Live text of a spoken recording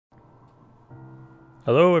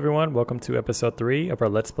Hello everyone, welcome to episode 3 of our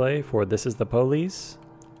Let's Play for This Is the Police.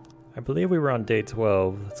 I believe we were on day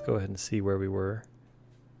 12. Let's go ahead and see where we were.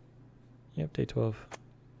 Yep, day 12.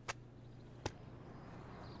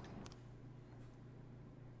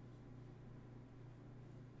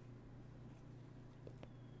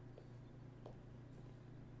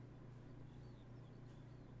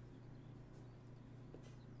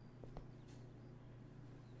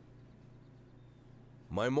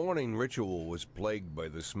 My morning ritual was plagued by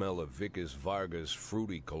the smell of Vickers Vargas'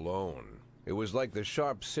 fruity cologne. It was like the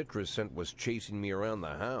sharp citrus scent was chasing me around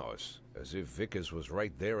the house, as if Vickers was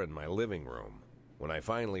right there in my living room. When I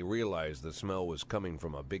finally realized the smell was coming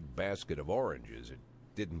from a big basket of oranges, it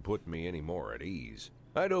didn't put me any more at ease.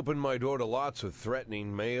 I'd opened my door to lots of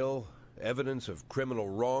threatening mail, evidence of criminal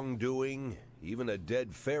wrongdoing, even a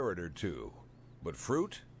dead ferret or two. But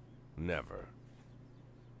fruit? Never.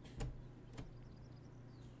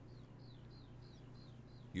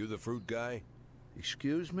 You the fruit guy?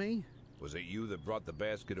 Excuse me? Was it you that brought the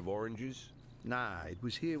basket of oranges? Nah, it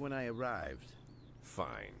was here when I arrived.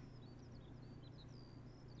 Fine.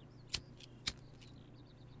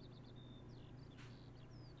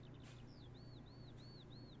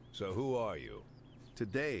 So who are you?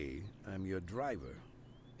 Today, I'm your driver.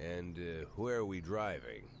 And where are we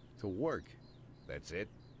driving? To work. That's it?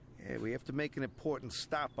 Yeah, we have to make an important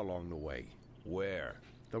stop along the way. Where?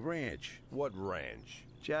 The ranch. What ranch?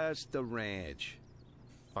 Just the ranch.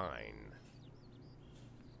 Fine.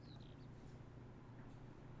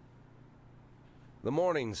 The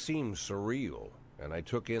morning seemed surreal, and I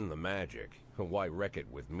took in the magic. Why wreck it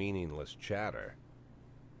with meaningless chatter?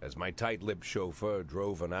 As my tight-lipped chauffeur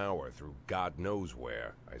drove an hour through God knows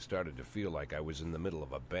where, I started to feel like I was in the middle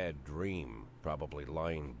of a bad dream, probably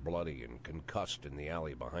lying bloody and concussed in the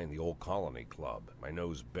alley behind the old Colony Club, my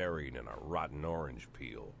nose buried in a rotten orange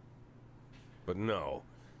peel. But no,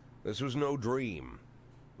 this was no dream.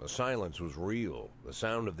 The silence was real, the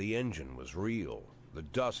sound of the engine was real, the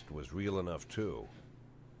dust was real enough too.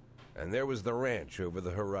 And there was the ranch over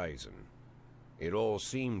the horizon. It all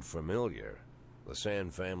seemed familiar. The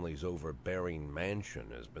Sand family's overbearing mansion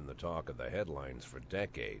has been the talk of the headlines for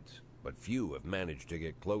decades, but few have managed to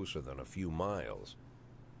get closer than a few miles.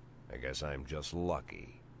 I guess I'm just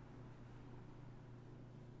lucky.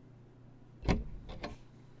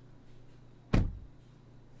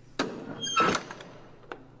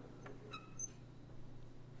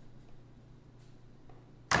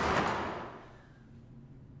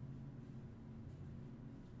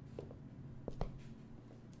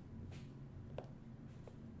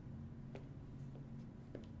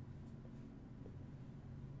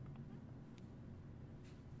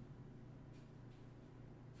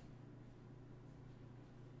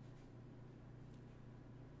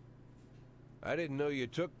 I didn't know you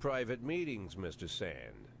took private meetings, Mr.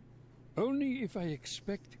 Sand. Only if I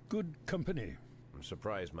expect good company. I'm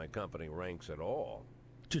surprised my company ranks at all.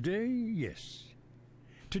 Today, yes.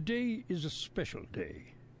 Today is a special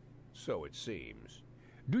day. So it seems.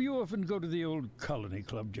 Do you often go to the old Colony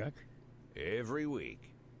Club, Jack? Every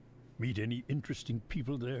week. Meet any interesting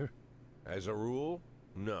people there? As a rule,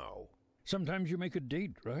 no. Sometimes you make a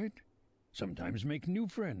date, right? Sometimes make new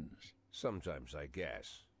friends. Sometimes, I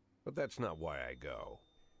guess. But that's not why I go.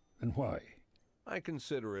 And why? I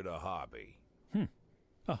consider it a hobby.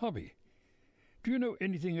 A hobby. Do you know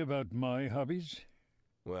anything about my hobbies?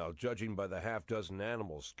 Well, judging by the half-dozen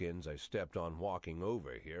animal skins I stepped on walking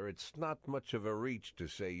over here, it's not much of a reach to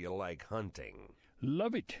say you like hunting.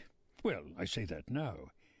 Love it. Well, I say that now.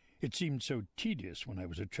 It seemed so tedious when I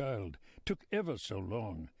was a child. Took ever so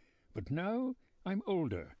long. But now I'm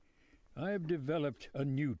older. I've developed a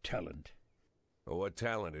new talent. What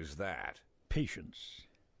talent is that? Patience.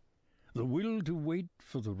 The will to wait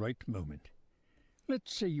for the right moment.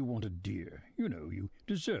 Let's say you want a deer. You know, you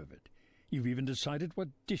deserve it. You've even decided what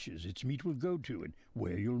dishes its meat will go to and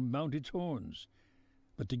where you'll mount its horns.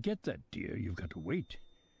 But to get that deer, you've got to wait.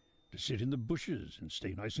 To sit in the bushes and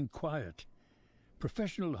stay nice and quiet.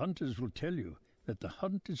 Professional hunters will tell you that the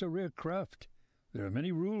hunt is a rare craft. There are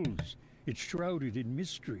many rules. It's shrouded in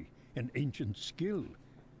mystery and ancient skill.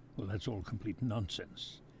 Well, that's all complete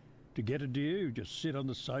nonsense. To get a deer, you just sit on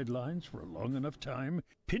the sidelines for a long enough time,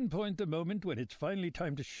 pinpoint the moment when it's finally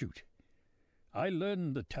time to shoot. I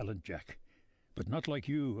learned the talent, Jack. But not like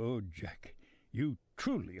you, oh, Jack. You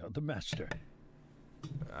truly are the master.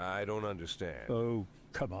 I don't understand. Oh,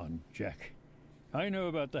 come on, Jack. I know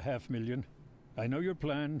about the 500,000. I know your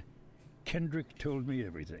plan. Kendrick told me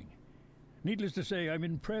everything. Needless to say, I'm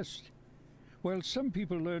impressed. While some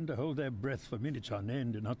people learn to hold their breath for minutes on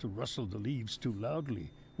end and not to rustle the leaves too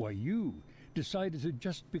loudly, why you decided to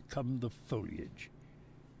just become the foliage.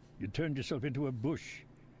 You turned yourself into a bush,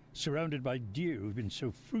 surrounded by deer who've been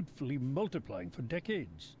so fruitfully multiplying for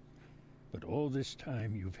decades. But all this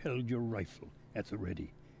time you've held your rifle at the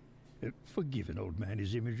ready. Forgive an old man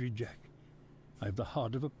his imagery, Jack. I've the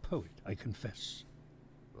heart of a poet, I confess.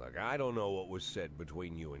 Look, I don't know what was said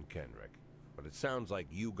between you and Kenrick, but it sounds like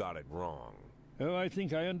you got it wrong. Oh, I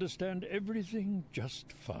think I understand everything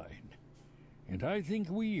just fine. And I think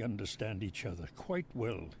we understand each other quite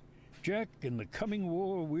well. Jack, in the coming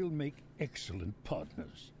war, we'll make excellent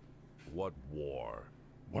partners. What war?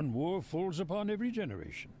 One war falls upon every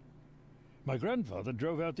generation. My grandfather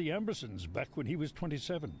drove out the Ambersons back when he was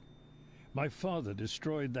 27. My father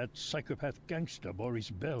destroyed that psychopath gangster Maurice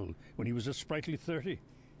Bell when he was a sprightly 30.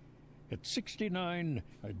 At 69,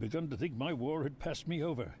 I'd begun to think my war had passed me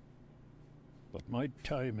over. But my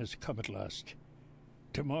time has come at last.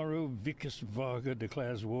 Tomorrow Vickis Varga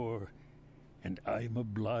declares war, and I'm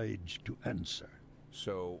obliged to answer.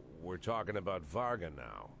 So, we're talking about Varga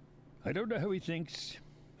now? I don't know how he thinks.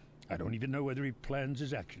 I don't even know whether he plans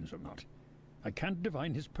his actions or not. I can't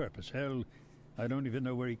divine his purpose. Hell, I don't even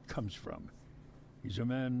know where he comes from. He's a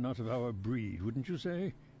man not of our breed, wouldn't you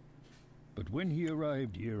say? But when he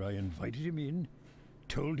arrived here, I invited him in,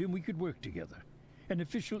 told him we could work together. An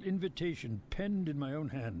official invitation penned in my own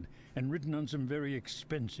hand and written on some very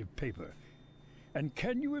expensive paper. And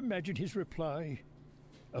can you imagine his reply?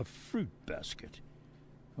 A fruit basket.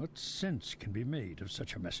 What sense can be made of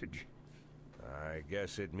such a message? I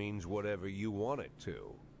guess it means whatever you want it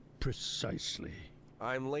to. Precisely.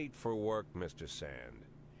 I'm late for work, Mr. Sand.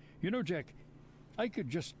 You know, Jack, I could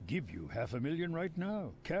just give you $500,000 right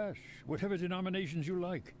now, cash, whatever denominations you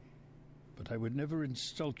like. But I would never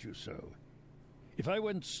insult you so. If I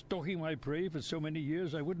went stalking my prey for so many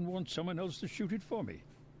years, I wouldn't want someone else to shoot it for me.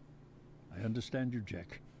 I understand you,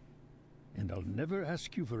 Jack. And I'll never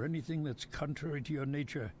ask you for anything that's contrary to your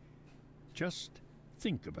nature. Just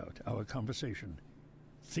think about our conversation.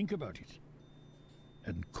 Think about it.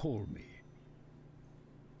 And call me.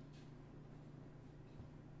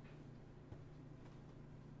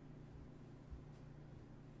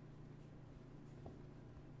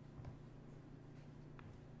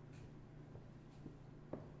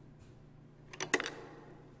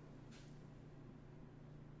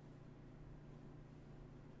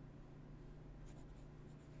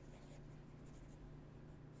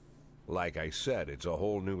 Like I said, it's a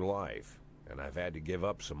whole new life, and I've had to give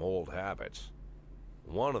up some old habits.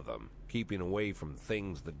 One of them, keeping away from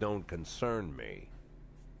things that don't concern me.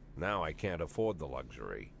 Now I can't afford the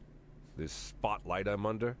luxury. This spotlight I'm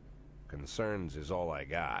under, concerns is all I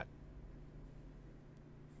got.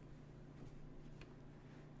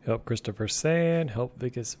 Help Christopher Sand, help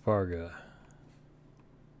Vickis Varga.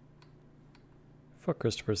 Fuck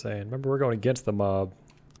Christopher Sand. Remember, we're going against the mob.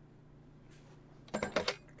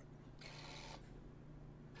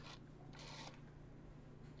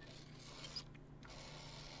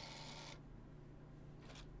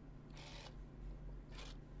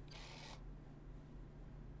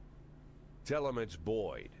 Tell him it's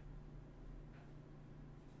Boyd.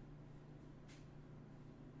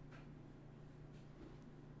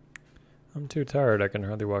 I'm too tired. I can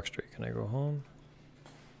hardly walk straight. Can I go home?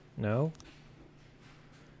 No.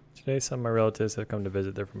 Today, some of my relatives have come to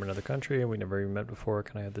visit. They're from another country, and we never even met before.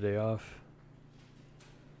 Can I have the day off?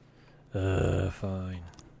 Fine.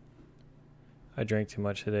 I drank too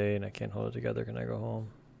much today, and I can't hold it together. Can I go home?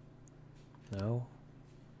 No.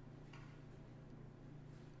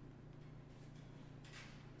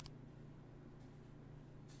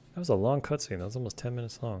 That was a long cutscene. That was almost 10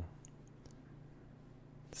 minutes long.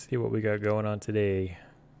 Let's see what we got going on today.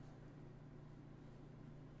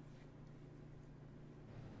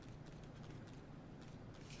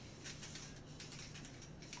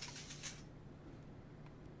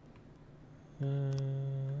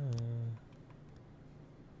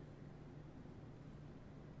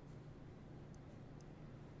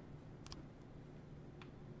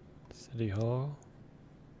 City Hall.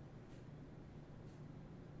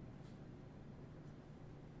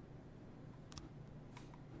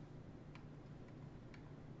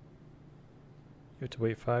 You have to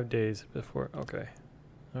wait 5 days before. Okay.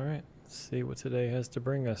 Alright. Let's see what today has to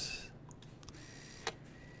bring us.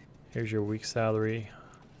 Here's your week's salary.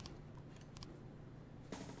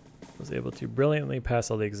 Was able to brilliantly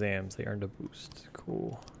pass all the exams. They earned a boost.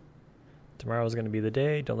 Cool. Tomorrow's going to be the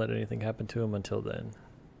day. Don't let anything happen to him until then.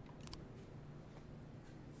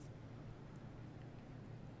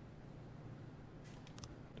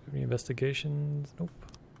 Do we have any investigations? Nope.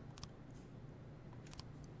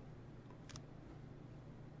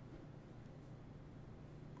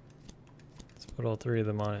 Let's put all 3 of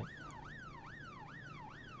them on it.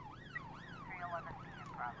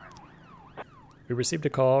 We received a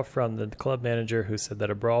call from the club manager who said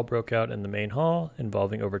that a brawl broke out in the main hall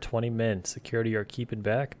involving over 20 men. Security are keeping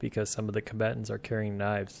back because some of the combatants are carrying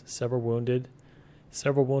knives. Several wounded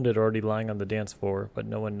already lying on the dance floor, but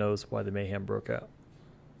no one knows why the mayhem broke out.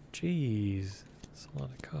 Jeez, that's a lot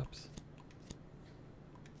of cops.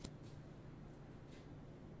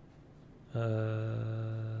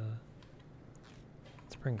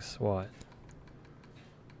 Let's bring SWAT.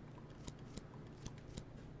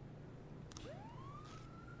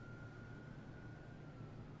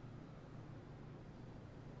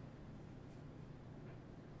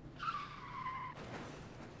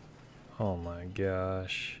 Oh my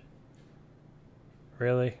gosh.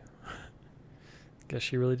 Really? Guess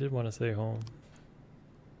she really did want to stay home.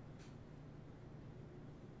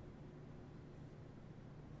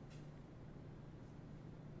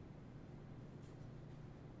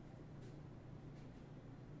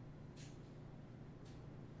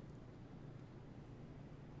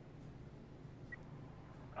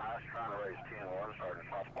 I was trying to raise 10-1, Sergeant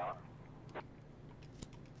Hotspot.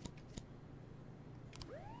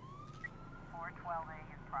 412A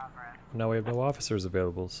in progress. Now we have no officers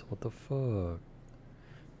available, so what the fuck?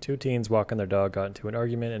 Two teens walking their dog got into an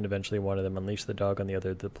argument and eventually one of them unleashed the dog on the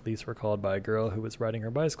other. The police were called by a girl who was riding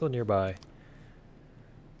her bicycle nearby.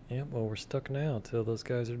 Yep, well we're stuck now till those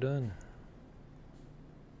guys are done.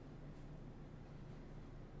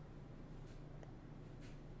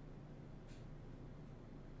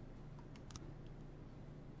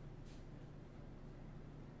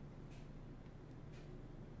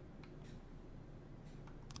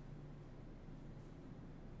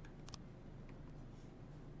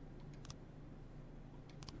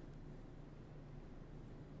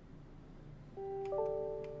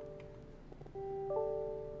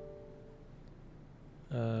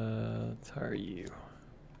 Let's hire you.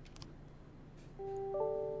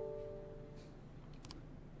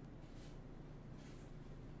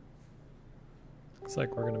 Looks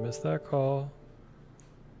like we're gonna miss that call.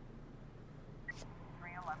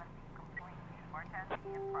 311B complete.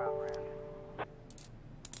 410B in progress.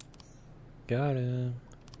 Got him.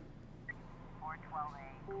 412A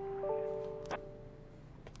complete.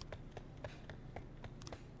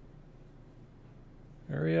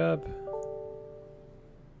 Hurry up.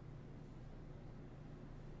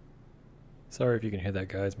 Sorry if you can hear that,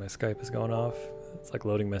 guys. My Skype is going off. It's like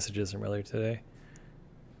loading messages from earlier today.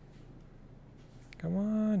 Come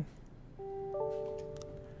on.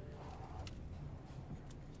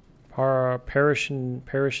 Parishioner.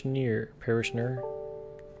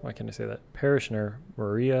 Why can't I say that? Parishioner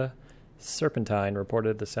Maria Serpentine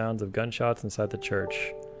reported the sounds of gunshots inside the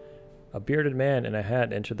church. A bearded man in a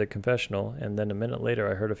hat entered the confessional, and then a minute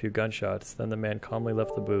later I heard a few gunshots. Then the man calmly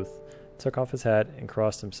left the booth, took off his hat, and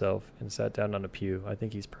crossed himself, and sat down on a pew. I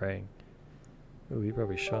think he's praying. Ooh, he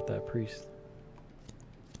probably shot that priest.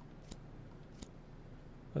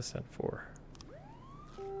 What's that for?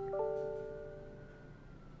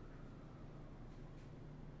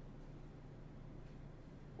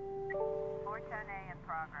 A in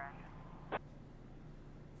progress.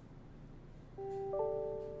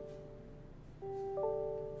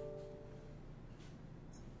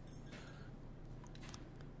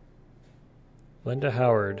 Linda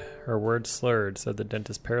Howard, her words slurred, said the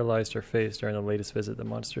dentist paralyzed her face during the latest visit. The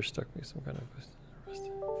monster stuck me some kind of...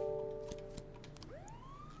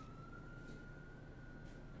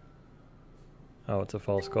 Oh, it's a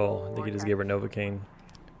false call. I think he just gave her Novocaine.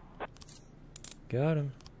 Got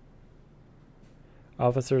him.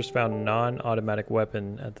 Officers found a non-automatic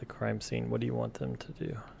weapon at the crime scene. What do you want them to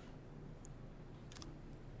do?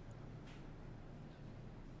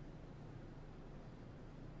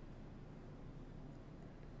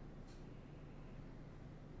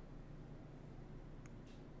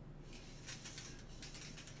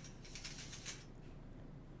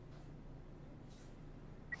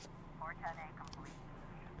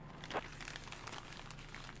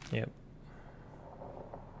 Yep.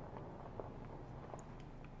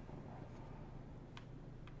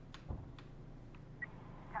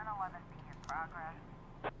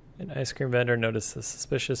 An ice cream vendor noticed a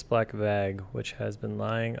suspicious black bag, which has been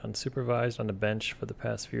lying unsupervised on a bench for the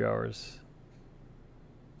past few hours.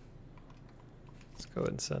 Let's go ahead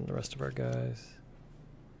and send the rest of our guys.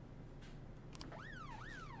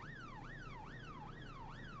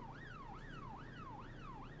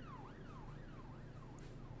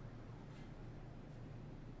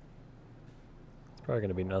 It's probably going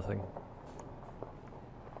to be nothing.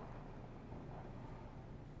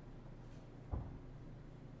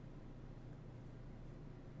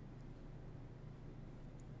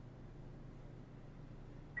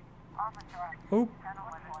 Oh.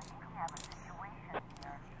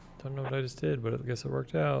 Don't know what I just did, but I guess it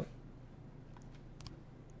worked out.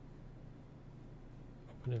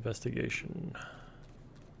 Open investigation.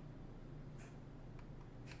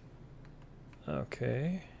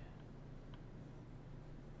 Okay.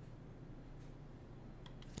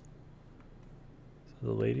 So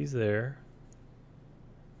the lady's there.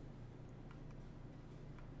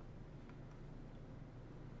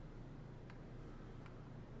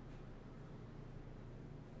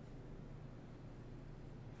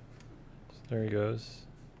 So there he goes.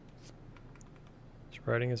 He's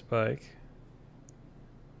riding his bike.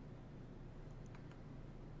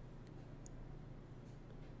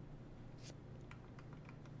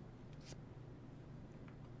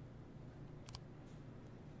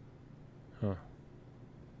 Huh.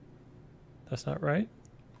 That's not right.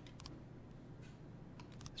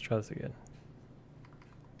 Let's try this again.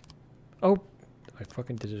 Oh! I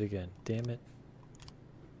fucking did it again. Damn it.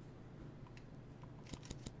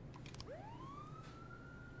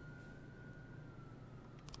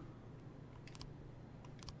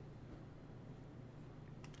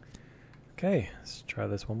 Okay, let's try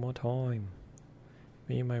this one more time.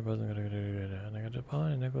 Me and my brother are gonna go and I got a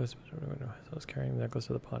pawn and necklace. So I was carrying the necklace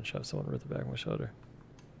to the pawn shop. Someone ripped the back of my shoulder.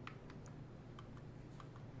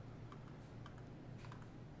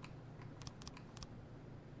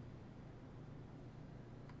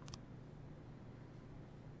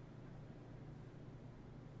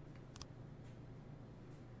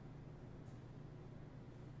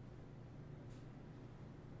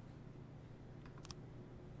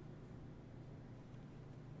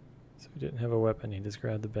 So he didn't have a weapon. He just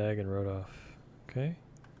grabbed the bag and rode off. Okay.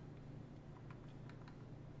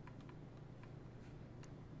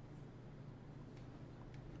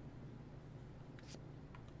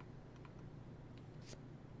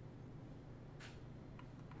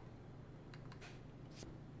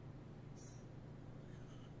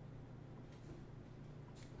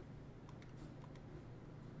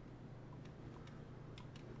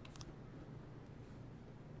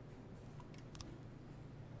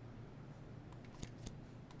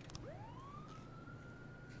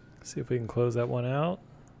 See if we can close that one out.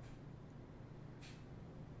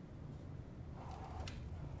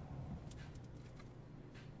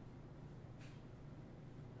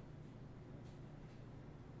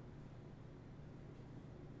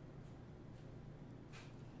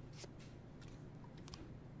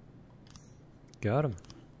 Got him.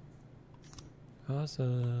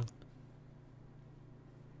 Awesome.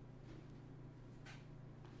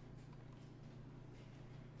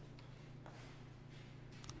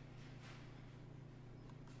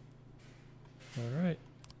 All right.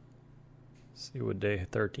 See what day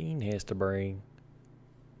 13 has to bring.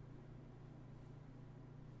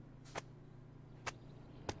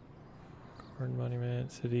 Corn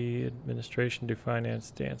Monument, City Administration do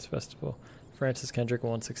Finance Dance Festival. Francis Kendrick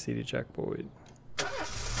won't succeed to Jack Boyd.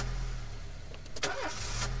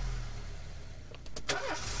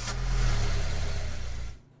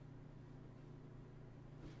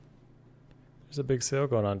 There's a big sale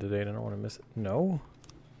going on today and I don't want to miss it. No?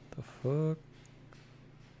 The fuck?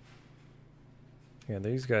 Yeah,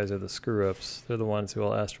 these guys are the screw-ups. They're the ones who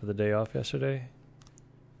all asked for the day off yesterday.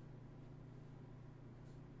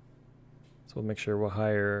 So we'll make sure we'll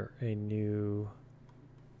hire a new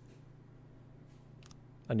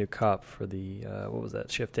cop for the, what was that,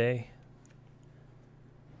 shift A?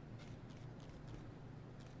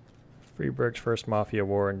 Freeburg's first mafia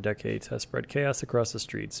war in decades has spread chaos across the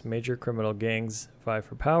streets. Major criminal gangs vie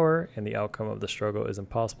for power, and the outcome of the struggle is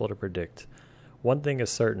impossible to predict. One thing is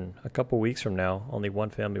certain, a couple weeks from now, only one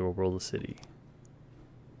family will rule the city.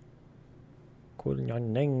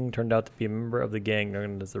 Kuo-Liang turned out to be a member of the gang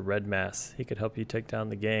known as the Red Mass. He could help you take down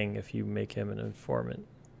the gang if you make him an informant.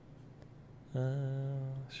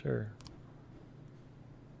 Sure.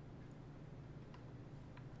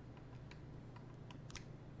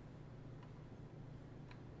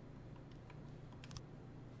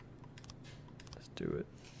 Let's do it.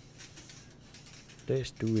 Let's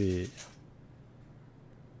do it.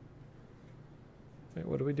 Wait,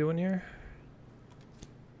 what are we doing here?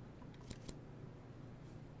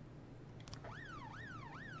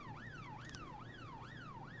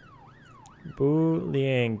 Bu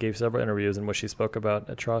Liang gave several interviews in which she spoke about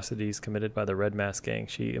atrocities committed by the Red Mask gang.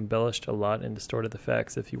 She embellished a lot and distorted the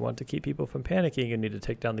facts. If you want to keep people from panicking, you need to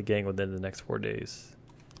take down the gang within the next 4 days.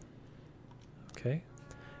 Okay.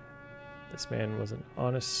 This man was an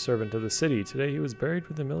honest servant of the city. Today he was buried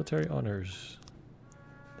with the military honors.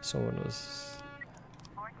 Someone was...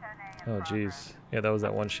 Oh, jeez. Yeah, that was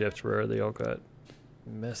that one shift where they all got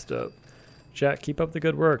messed up. Jack, keep up the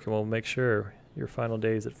good work, and we'll make sure your final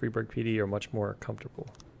days at Freeburg PD are much more comfortable.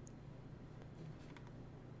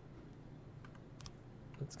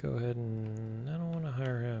 Let's go ahead and... I don't want to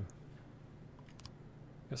hire him.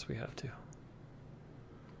 Guess we have to.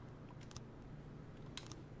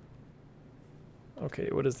 Okay,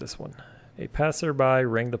 what is this one? A passerby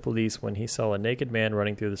rang the police when he saw a naked man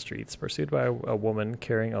running through the streets, pursued by a woman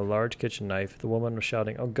carrying a large kitchen knife. The woman was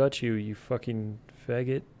shouting, "I'll gut you, you fucking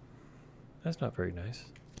faggot." That's not very nice.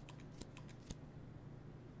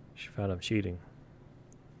 She found him cheating.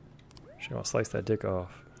 She's gonna slice that dick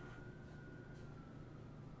off.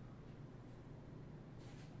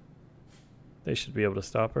 They should be able to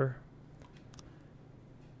stop her.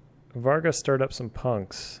 Varga stirred up some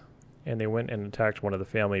punks, and they went and attacked one of the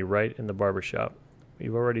family right in the barber shop.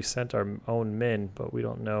 We've already sent our own men, but we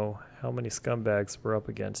don't know how many scumbags we're up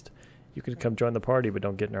against. You can come join the party, but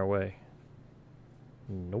don't get in our way.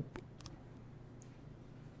 Nope.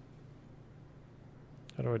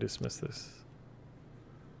 How do I dismiss this?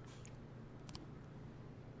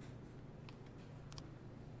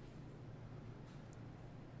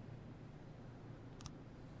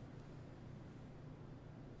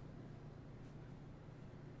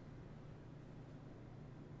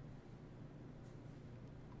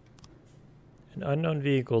 An unknown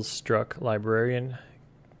vehicle struck librarian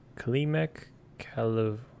Klimek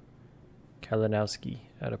Kalinowski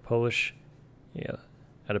at a Polish,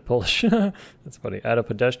 that's funny, at a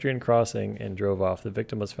pedestrian crossing and drove off. The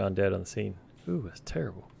victim was found dead on the scene. Ooh, that's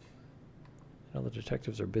terrible. All the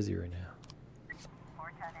detectives are busy right now.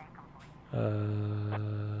 410A complete.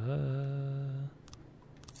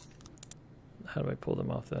 How do I pull them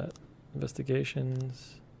off that?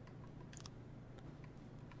 Investigations.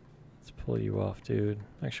 Let's pull you off, dude.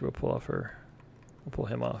 Actually, we'll pull off her. We'll pull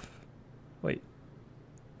him off. Wait.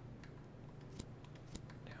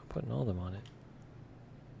 Yeah, I'm putting all of them on it.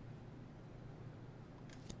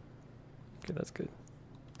 Okay, that's good.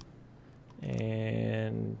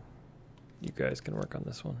 And you guys can work on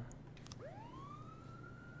this one.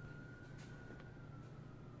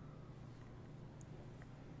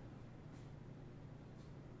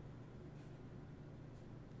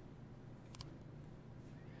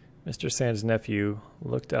 Mr. Sand's nephew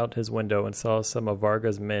looked out his window and saw some of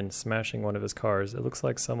Varga's men smashing one of his cars. It looks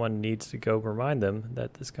like someone needs to go remind them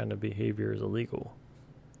that this kind of behavior is illegal.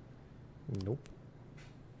 Nope.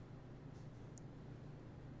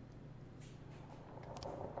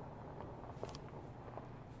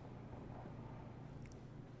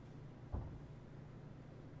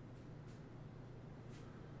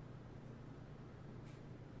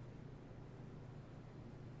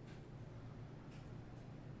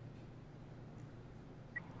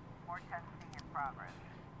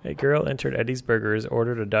 A girl entered Eddie's Burgers,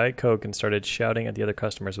 ordered a Diet Coke, and started shouting at the other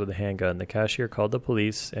customers with a handgun. The cashier called the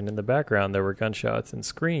police, and in the background there were gunshots and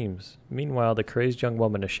screams. Meanwhile, the crazed young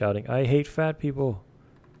woman is shouting, "I hate fat people."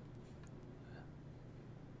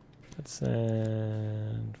 Let's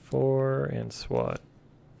send 4 and SWAT.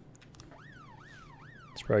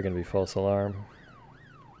 It's probably going to be false alarm.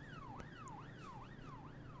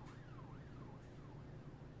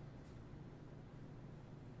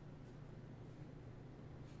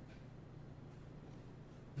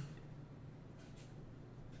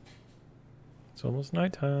 It's almost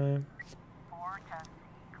nighttime. 410C.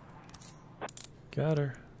 Got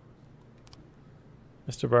her.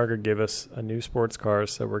 Mr. Varga gave us a new sports car,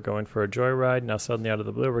 so we're going for a joyride. Now suddenly out of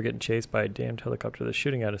the blue, we're getting chased by a damned helicopter that's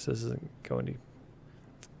shooting at us. This isn't going to...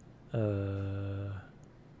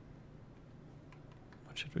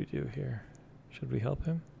 What should we do here? Should we help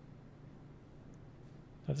him?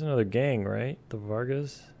 That's another gang, right? The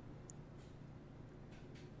Vargas?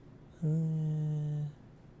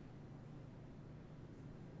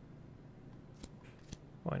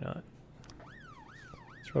 Why not?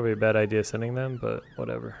 It's probably a bad idea sending them, but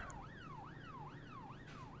whatever.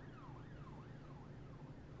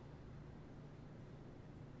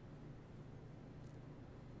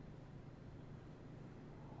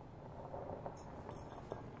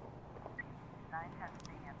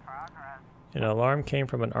 An alarm came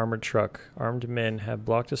from an armored truck. Armed men have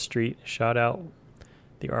blocked a street, shot out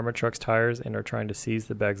the armored truck's tires, and are trying to seize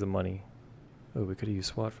the bags of money. Oh, we could have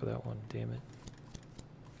used SWAT for that one. Damn it.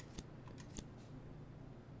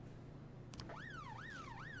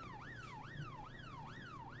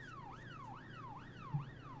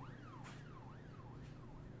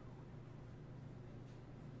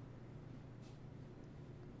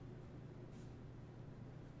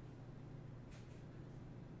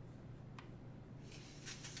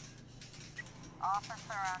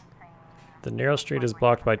 Officer on scene. The narrow street is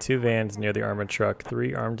blocked by 2 vans near the armored truck.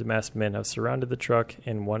 3 armed masked men have surrounded the truck,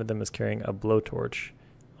 and one of them is carrying a blowtorch.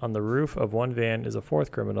 On the roof of one van is a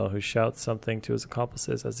 4th criminal who shouts something to his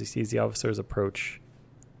accomplices as he sees the officers approach.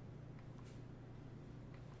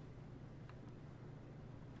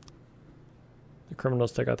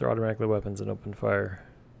 criminals take out their automatic weapons and open fire.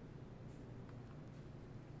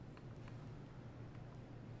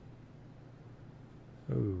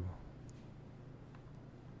 Ooh.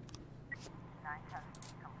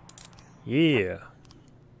 Yeah.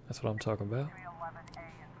 That's what I'm talking about. 311A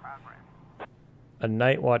in progress. A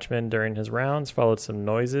night watchman during his rounds followed some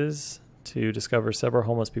noises to discover several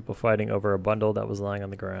homeless people fighting over a bundle that was lying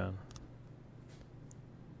on the ground.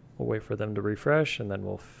 We'll wait for them to refresh and then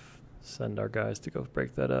we'll send our guys to go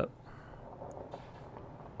break that up.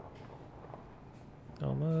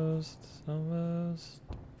 Almost.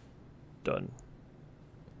 Done.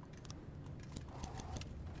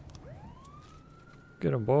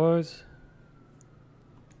 Get 'em, boys.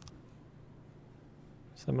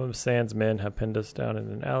 Some of Sand's men have pinned us down in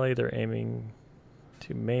an alley. They're aiming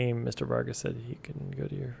to maim. Mr. Vargas said he can go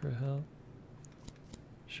to here for help.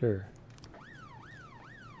 Sure.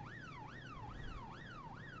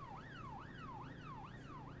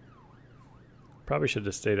 Probably should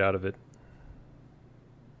have stayed out of it.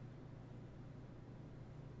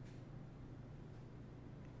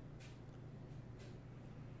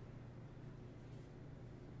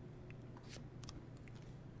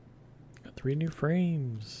 Got 3 new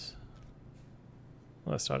frames.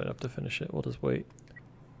 Well, that's not enough to finish it. We'll just wait.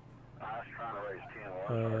 I was trying to raise 10-1,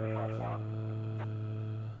 starting to pop.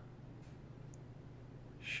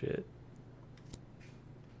 Shit.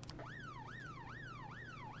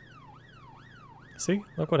 See?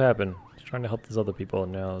 Look what happened. Just trying to help these other people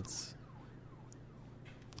and now it's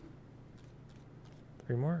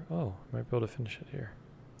 3 more? Oh, might be able to finish it here.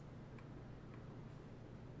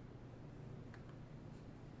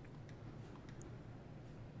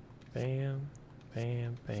 Bam,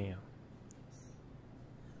 bam, bam.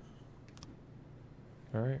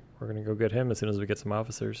 Alright, we're gonna go get him as soon as we get some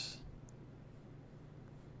officers.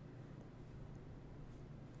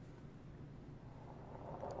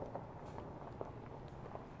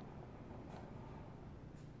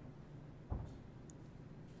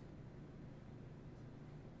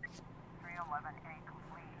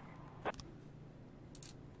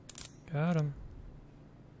 Got him.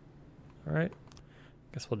 Alright.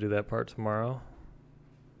 Guess we'll do that part tomorrow.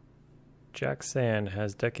 Jack Sand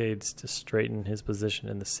has decades to straighten his position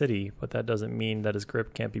in the city, but that doesn't mean that his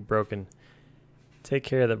grip can't be broken. Take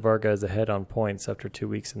care that Varga is ahead on points after 2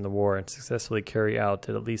 weeks in the war and successfully carry out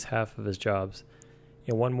at least half of his jobs.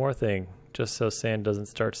 And one more thing, just so Sand doesn't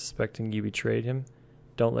start suspecting you betrayed him,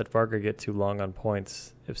 don't let Varga get too long on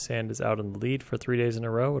points. If Sand is out in the lead for 3 days in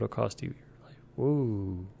a row, it'll cost you your life.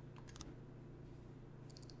 Woo.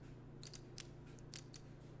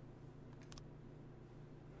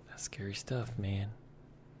 That's scary stuff, man.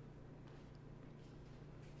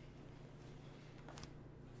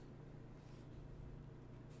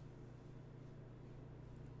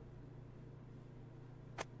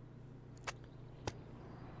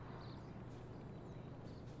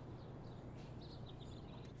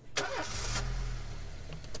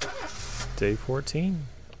 Day 14.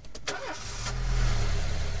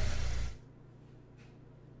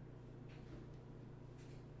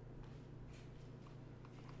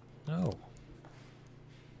 No.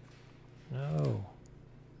 No.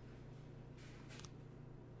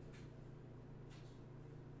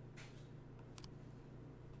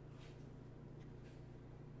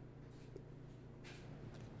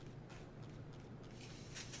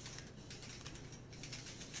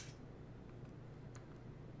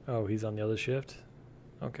 Oh, he's on the other shift?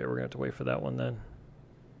 Okay, we're gonna have to wait for that one then.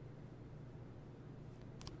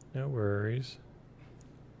 No worries.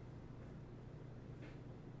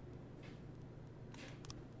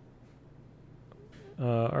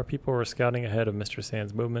 Our people were scouting ahead of Mr.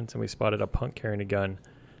 Sand's movements and we spotted a punk carrying a gun.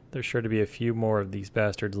 There's sure to be a few more of these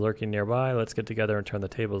bastards lurking nearby. Let's get together and turn the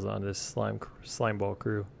tables on this slimeball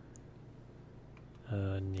crew.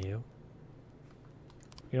 No.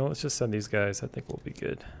 You know, let's just send these guys. I think we'll be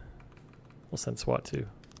good. We'll send SWAT too.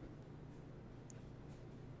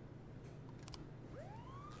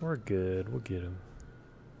 We're good. We'll get them.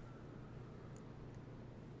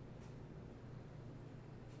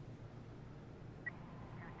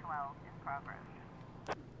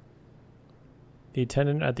 The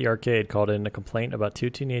attendant at the arcade called in a complaint about 2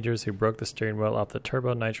 teenagers who broke the steering wheel off the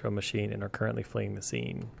Turbo Nitro machine and are currently fleeing the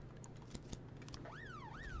scene.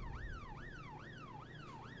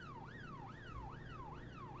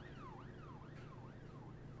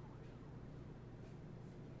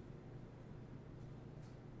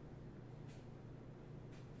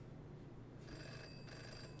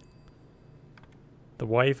 The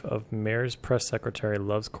wife of Mayor's press secretary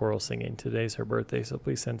loves choral singing. Today's her birthday, so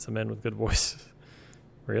please send some in with good voices.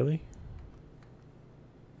 Really?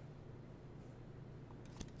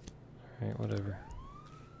 Alright, whatever.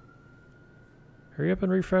 Hurry up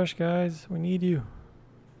and refresh, guys. We need you.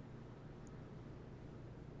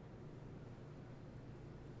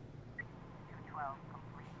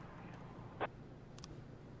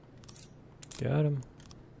 Got him.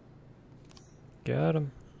 Got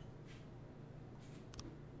him.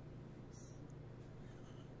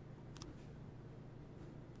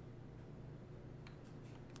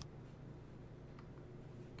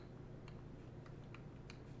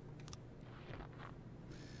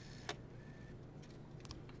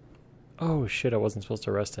 Oh shit, I wasn't supposed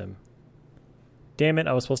to arrest him. Damn it,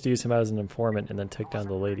 I was supposed to use him as an informant and then take down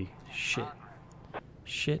the lady. Shit.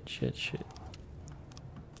 Shit, shit, shit.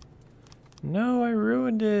 No, I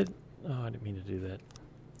ruined it. Oh, I didn't mean to do that.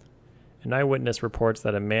 An eyewitness reports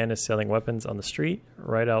that a man is selling weapons on the street,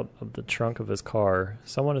 right out of the trunk of his car.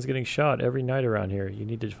 Someone is getting shot every night around here. You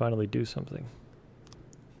need to finally do something.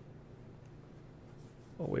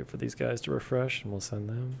 We'll wait for these guys to refresh and we'll send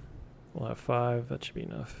them. We'll have 5. That should be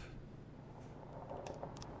enough.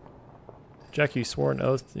 Jack, you swore an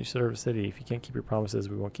oath to serve the city. If you can't keep your promises,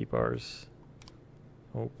 we won't keep ours.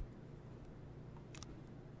 Oh.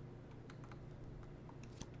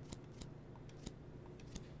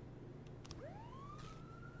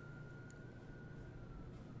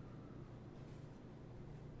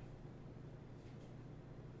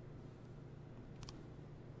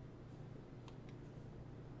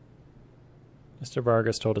 Mr.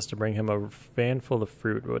 Vargas told us to bring him a van full of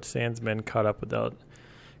fruit, but Sandsmen caught up with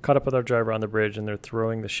our driver on the bridge, and they're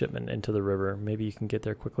throwing the shipment into the river. Maybe you can get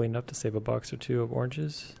there quickly enough to save a box or 2 of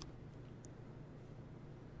oranges?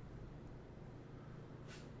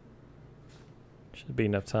 Should be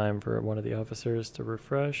enough time for one of the officers to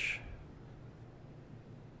refresh.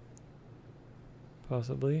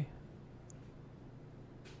 Possibly.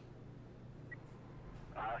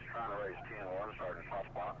 I was trying to raise 10-1, Sergeant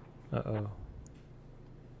Hotspot. Uh-oh.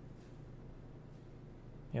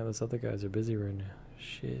 Yeah, those other guys are busy right now.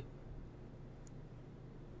 Shit.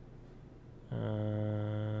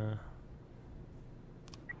 511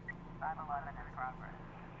 in progress.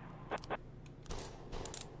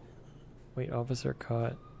 Wait, officer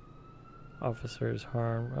caught. Officers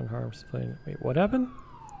harmed, unharmed civilian. Wait, what happened?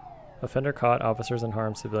 Offender caught, officers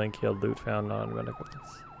unharmed, civilian killed, loot found, non-medical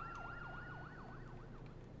weapons.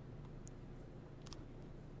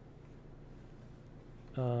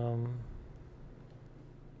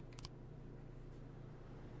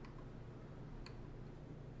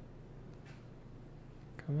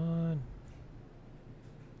 Come on.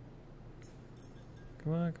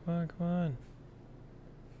 Come on, come on, come on.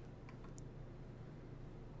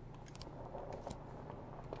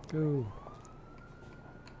 Go.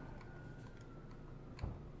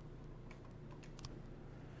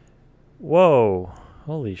 Whoa.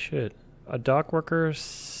 Holy shit. A dock worker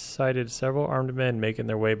sighted several armed men making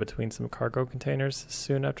their way between some cargo containers.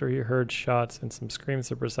 Soon after he heard shots and some screams,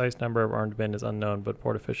 the precise number of armed men is unknown, but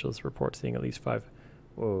port officials report seeing at least 5.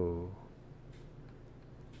 Whoa.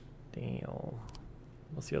 Damn.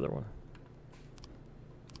 What's the other one?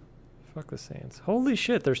 Fuck the Sands. Holy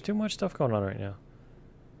shit, there's too much stuff going on right now.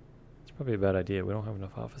 It's probably a bad idea. We don't have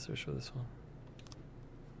enough officers for this one.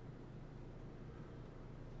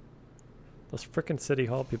 Those frickin' City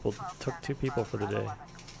Hall people took 2 people for the day.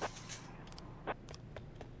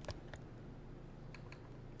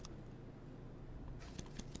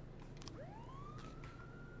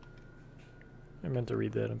 I meant to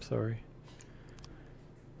read that, I'm sorry.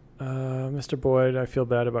 Mr. Boyd, I feel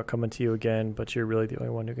bad about coming to you again, but you're really the only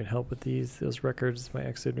one who can help with these. Those records my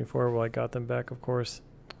ex sued me for, well, I got them back, of course.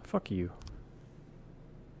 Fuck you.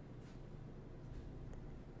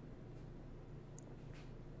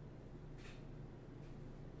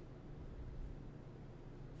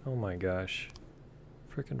 Oh my gosh.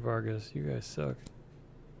 Frickin' Vargas, you guys suck.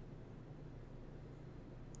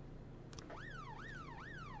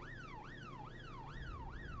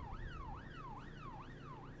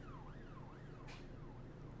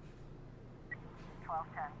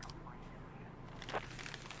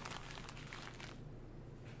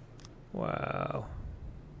 Wow.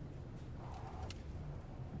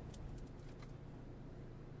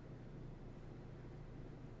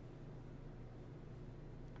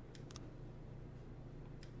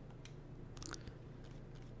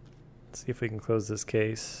 Let's see if we can close this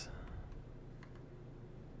case.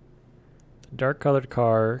 The dark-colored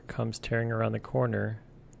car comes tearing around the corner,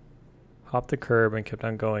 hopped the curb and kept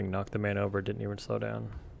on going, knocked the man over, didn't even slow down.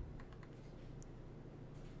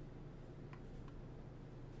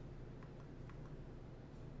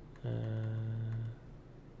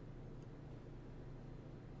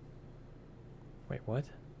 Wait, what?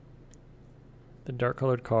 The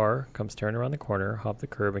dark-colored car comes turning around the corner, hopped the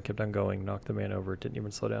curb, and kept on going. Knocked the man over. Didn't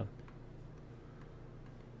even slow down.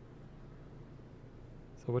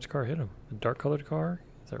 So which car hit him? The dark-colored car?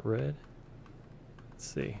 Is that red?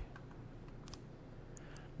 Let's see.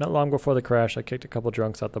 Not long before the crash, I kicked a couple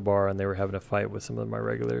drunks out the bar, and they were having a fight with some of my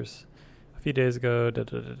regulars. A few days ago,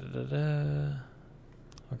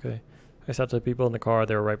 Okay. I saw the people in the car.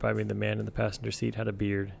 They were right by me. The man in the passenger seat had a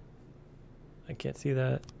beard. I can't see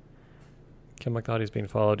that. Kim thought he was being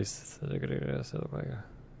followed. Oops.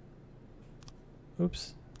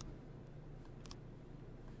 Let's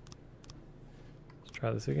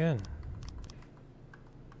try this again.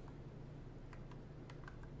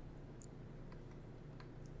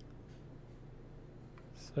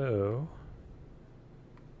 So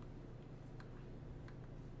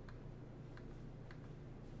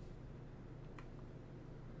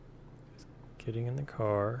getting in the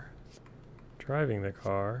car, driving the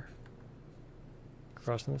car,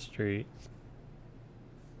 crossing the street.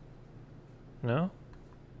 No?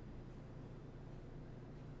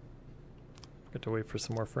 Got to wait for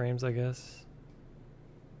some more frames, I guess.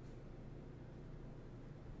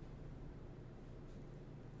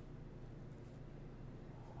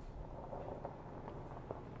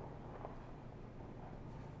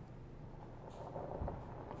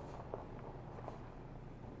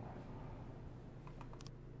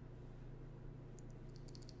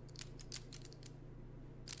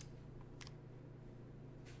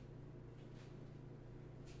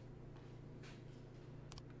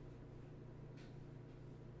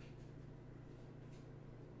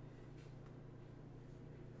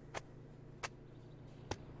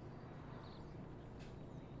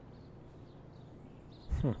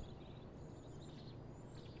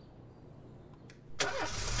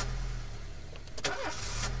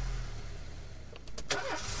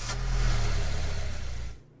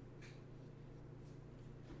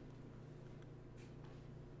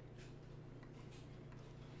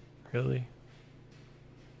 Really?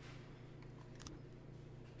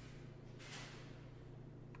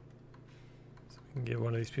 So we can give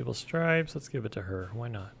one of these people stripes. Let's give it to her. Why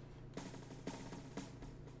not?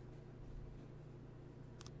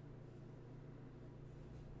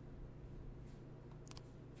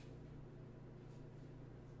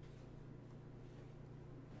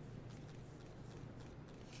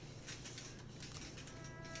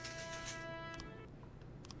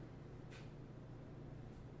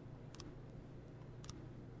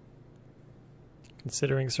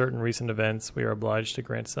 Considering certain recent events, we are obliged to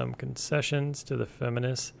grant some concessions to the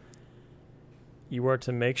feminists. You are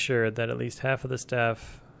to make sure that at least half of the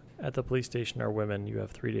staff at the police station are women. You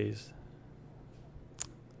have 3 days.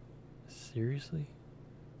 Seriously?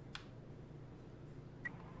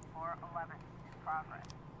 411 in progress.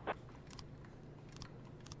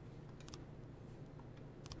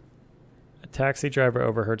 A taxi driver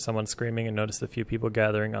overheard someone screaming and noticed a few people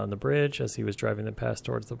gathering on the bridge as he was driving them past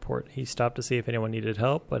towards the port. He stopped to see if anyone needed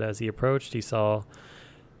help, but as he approached, he saw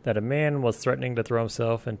that a man was threatening to throw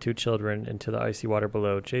himself and 2 children into the icy water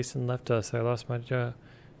below. Jason left us. I lost my job.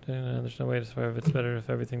 There's no way to survive. It's better if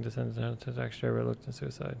everything descends down to the taxi driver looked at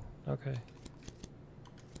suicide. Okay.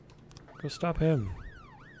 Go stop him.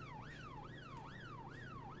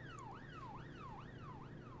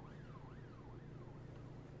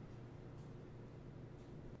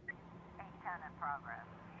 In progress.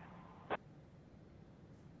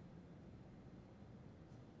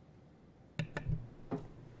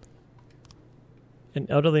 An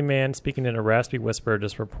elderly man speaking in a raspy whisper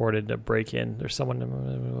just reported a break-in. There's someone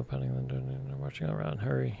watching around.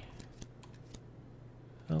 Hurry.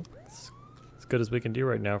 Well, it's as good as we can do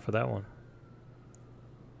right now for that one.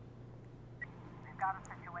 We've got a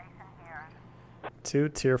situation here. 2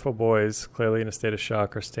 tearful boys, clearly in a state of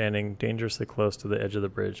shock, are standing dangerously close to the edge of the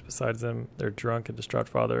bridge. Besides them, their drunk and distraught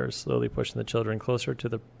father is slowly pushing the children closer to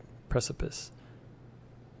the precipice.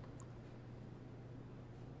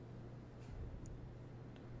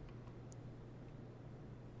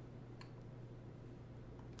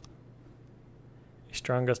 A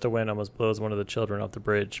strong gust of wind almost blows one of the children off the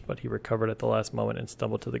bridge, but he recovered at the last moment and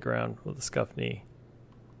stumbled to the ground with a scuffed knee.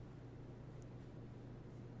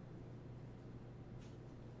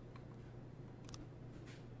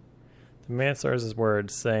 The man stars his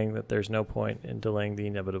words, saying that there's no point in delaying the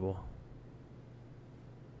inevitable.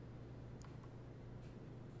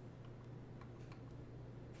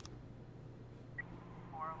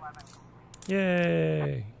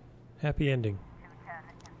 Yay! Happy ending. 210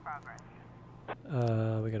 in progress.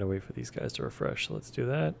 We gotta wait for these guys to refresh, so let's do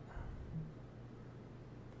that.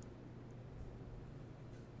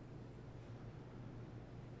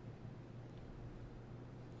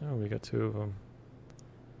 Oh, we got 2 of them.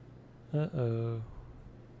 Uh-oh.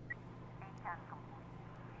 A10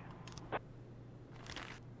 complete.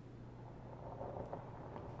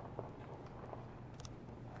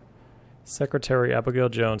 Secretary Abigail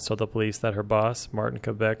Jones told the police that her boss, Martin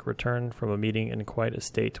Quebec, returned from a meeting in quite a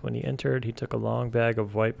state. When he entered, he took a bag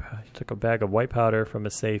of white powder from a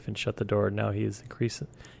safe and shut the door. Now he is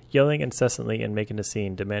yelling incessantly and making a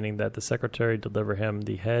scene, demanding that the secretary deliver him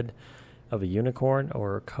the head of a unicorn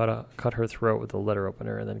or cut her throat with a letter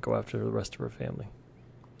opener and then go after the rest of her family.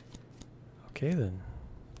 Okay, then.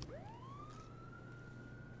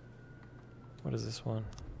 What is this one?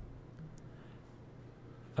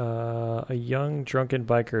 A young drunken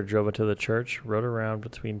biker drove into the church, rode around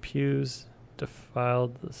between pews,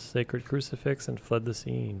 defiled the sacred crucifix, and fled the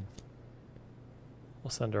scene.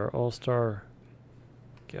 We'll send our all-star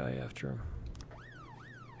guy after him.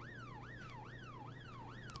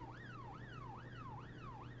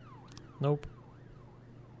 Nope.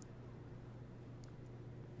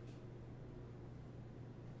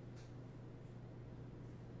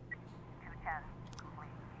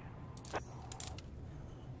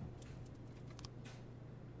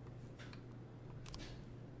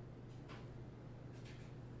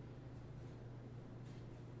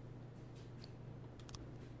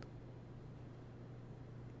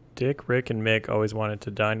 Dick, Rick, and Mick always wanted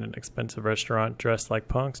to dine in an expensive restaurant dressed like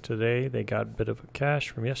punks. Today, they got a bit of cash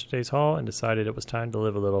from yesterday's haul and decided it was time to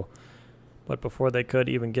live a little. But before they could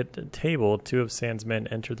even get to the table, two of Sam's men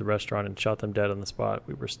entered the restaurant and shot them dead on the spot.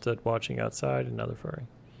 We were stood watching outside, another firing.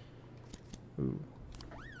 Ooh.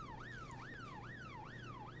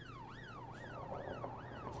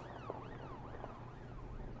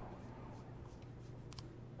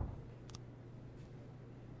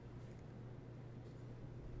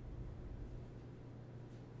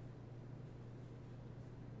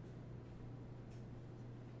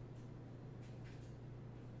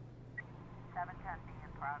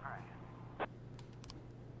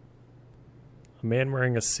 A man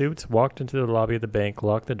wearing a suit walked into the lobby of the bank,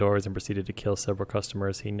 locked the doors, and proceeded to kill several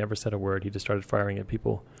customers. He never said a word. He just started firing at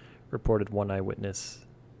people, reported one eyewitness.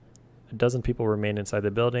 A dozen people remain inside the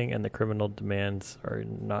building, and the criminal demands are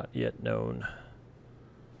not yet known.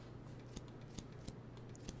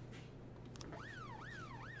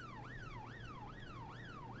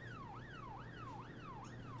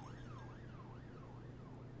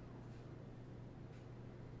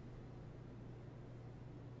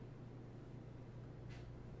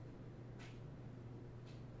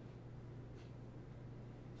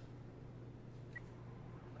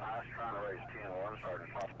 I was trying to raise 10-1,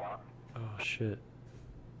 Sergeant Hotspot. Oh, shit.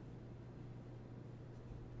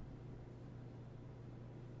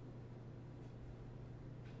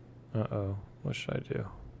 Uh-oh. What should I do?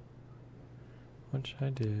 What should I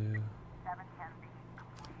do?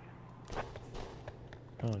 710B.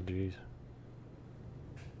 Oh, jeez.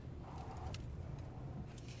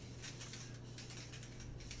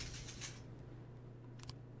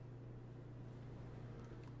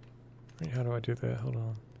 Wait, how do I do that? Hold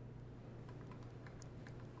on.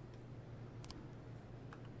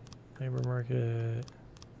 Labor market.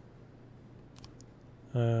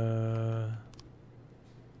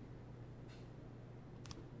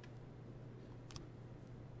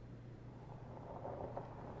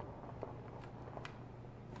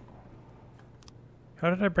 How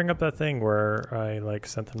did I bring up that thing where I like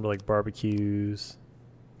sent them to like barbecues,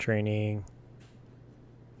 training?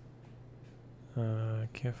 I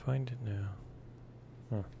can't find it now.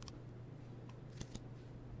 Huh.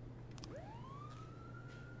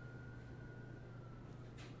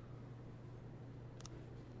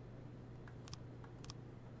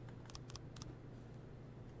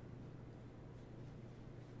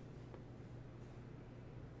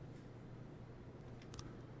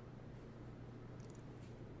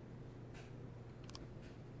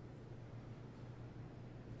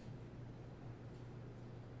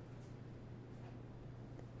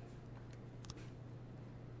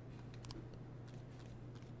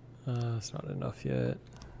 It's not enough yet.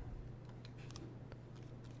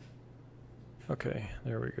 Okay,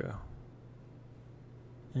 there we go.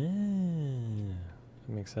 That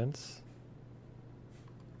makes sense.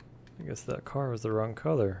 I guess that car was the wrong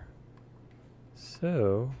color.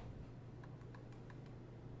 So,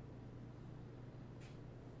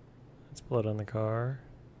 that's blood on the car.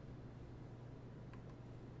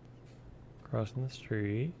 Crossing the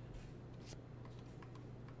street.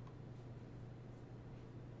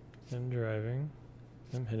 Him driving.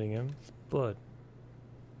 Him hitting him. Blood.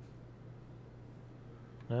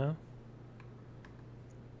 No?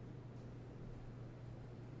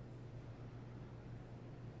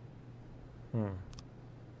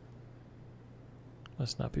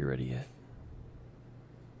 Must not be ready yet.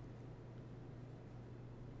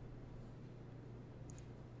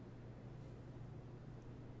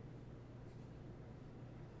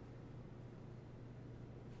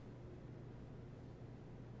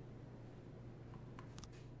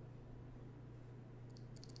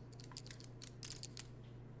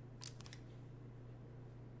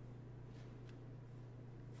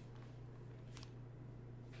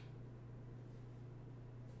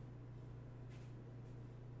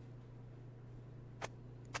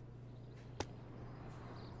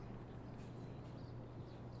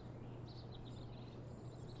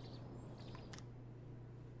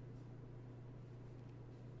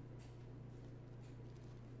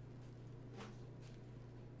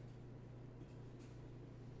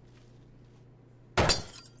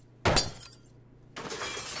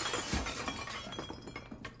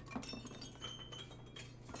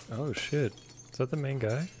 Oh shit. Is that the main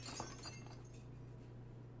guy?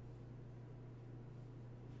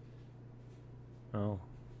 Oh.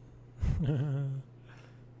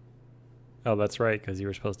 Oh, that's right, because you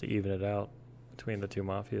were supposed to even it out between the two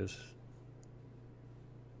mafias.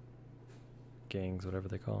 Gangs, whatever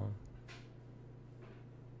they call them.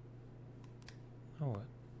 Oh, what?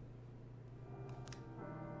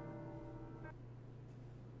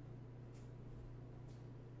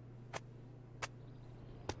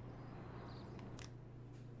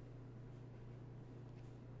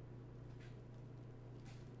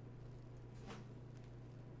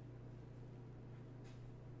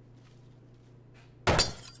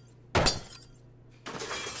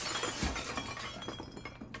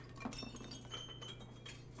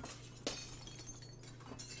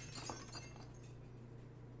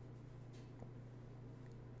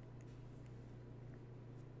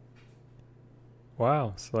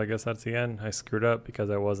 Wow, so I guess that's the end. I screwed up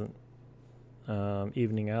because I wasn't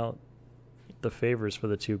evening out the favors for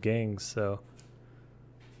the two gangs, so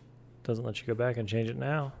doesn't let you go back and change it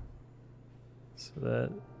now. So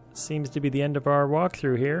that seems to be the end of our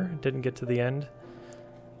walkthrough here. Didn't get to the end.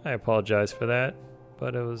 I apologize for that,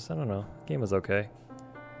 but it was, I don't know, the game was okay.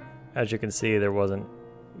 As you can see, there wasn't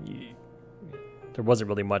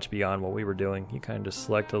really much beyond what we were doing. You kind of just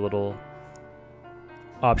select a little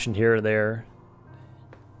option here or there,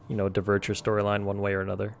 you know, divert your storyline one way or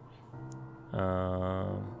another.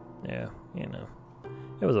 Yeah, you know,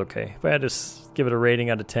 it was okay. If I had to give it a rating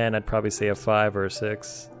out of 10, I'd probably say a 5 or a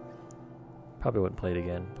 6. Probably wouldn't play it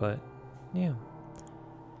again, but yeah,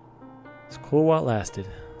 it's cool while it lasted.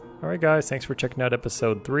 Alright guys, thanks for checking out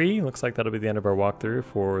episode 3. Looks like that'll be the end of our walkthrough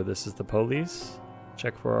for This Is the Police.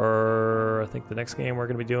 Check for our, I think the next game we're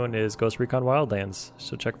going to be doing is Ghost Recon Wildlands,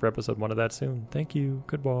 so check for episode 1 of that soon. Thank you,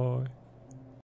 goodbye.